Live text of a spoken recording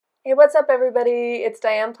Hey, what's up, everybody? It's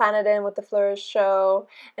Diane Planadin with the Flourish Show,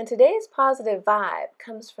 and today's positive vibe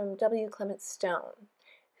comes from W. Clement Stone,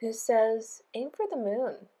 who says, aim for the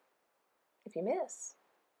moon. If you miss,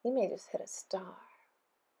 you may just hit a star.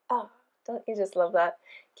 Oh, don't you just love that?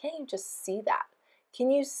 Can't you just see that?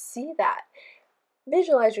 Can you see that?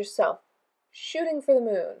 Visualize yourself shooting for the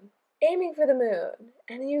moon, aiming for the moon,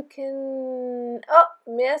 and you can, oh,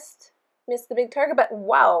 missed the big target, but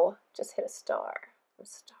wow, just hit a star. A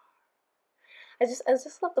star. I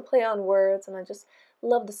just love the play on words, and I just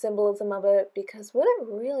love the symbolism of it, because what it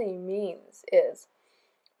really means is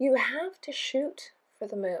you have to shoot for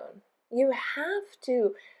the moon. You have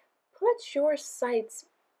to put your sights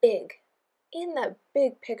big, in that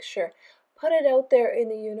big picture. Put it out there in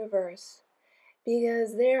the universe,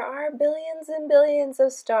 because there are billions and billions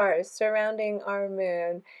of stars surrounding our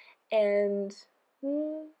moon, and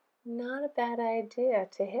not a bad idea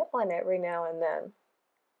to hit one every now and then.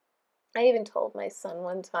 I even told my son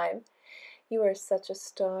one time, "You are such a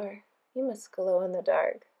star. You must glow in the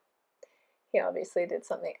dark." He obviously did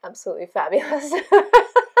something absolutely fabulous.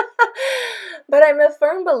 But I'm a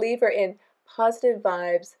firm believer in positive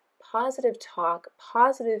vibes, positive talk,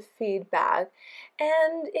 positive feedback.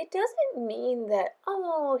 And it doesn't mean that,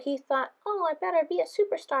 oh, he thought, oh, I better be a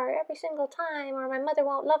superstar every single time or my mother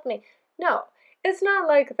won't love me. No, it's not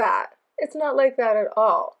like that. It's not like that at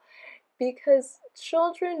all. Because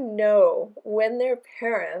children know when their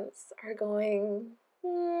parents are going,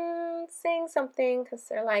 saying something because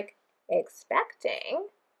they're like expecting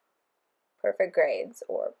perfect grades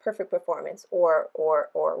or perfect performance or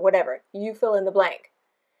whatever. You fill in the blank.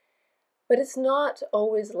 But it's not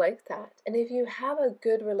always like that. And if you have a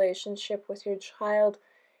good relationship with your child,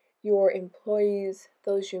 your employees,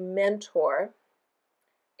 those you mentor,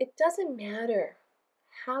 it doesn't matter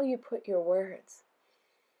how you put your words.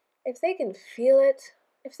 If they can feel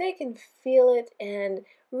it, and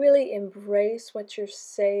really embrace what you're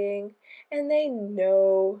saying, and they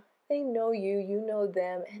know you, you know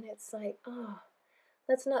them, and it's like, oh,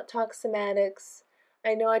 let's not talk semantics.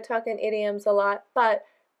 I know I talk in idioms a lot, but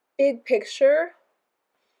big picture,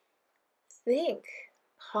 think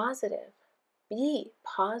positive, be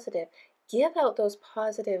positive, give out those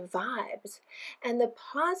positive vibes. And the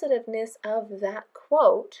positiveness of that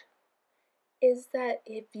quote is that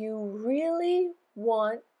if you really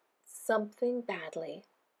want something badly,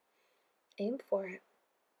 aim for it.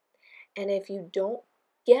 And if you don't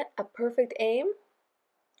get a perfect aim,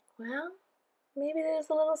 well, maybe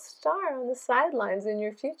there's a little star on the sidelines in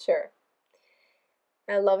your future.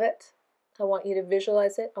 I love it. I want you to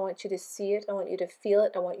visualize it. I want you to see it. I want you to feel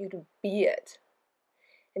it. I want you to be it.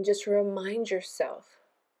 And just remind yourself,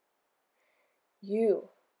 you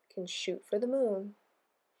can shoot for the moon,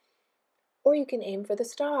 or you can aim for the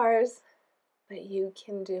stars, but you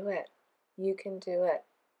can do it. You can do it.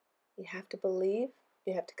 You have to believe,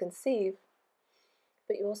 you have to conceive,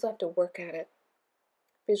 but you also have to work at it.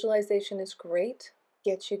 Visualization is great,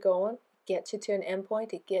 gets you going, gets you to an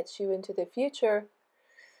endpoint, it gets you into the future,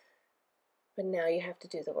 but now you have to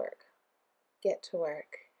do the work. Get to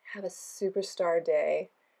work, have a superstar day,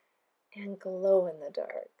 and glow in the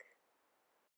dark.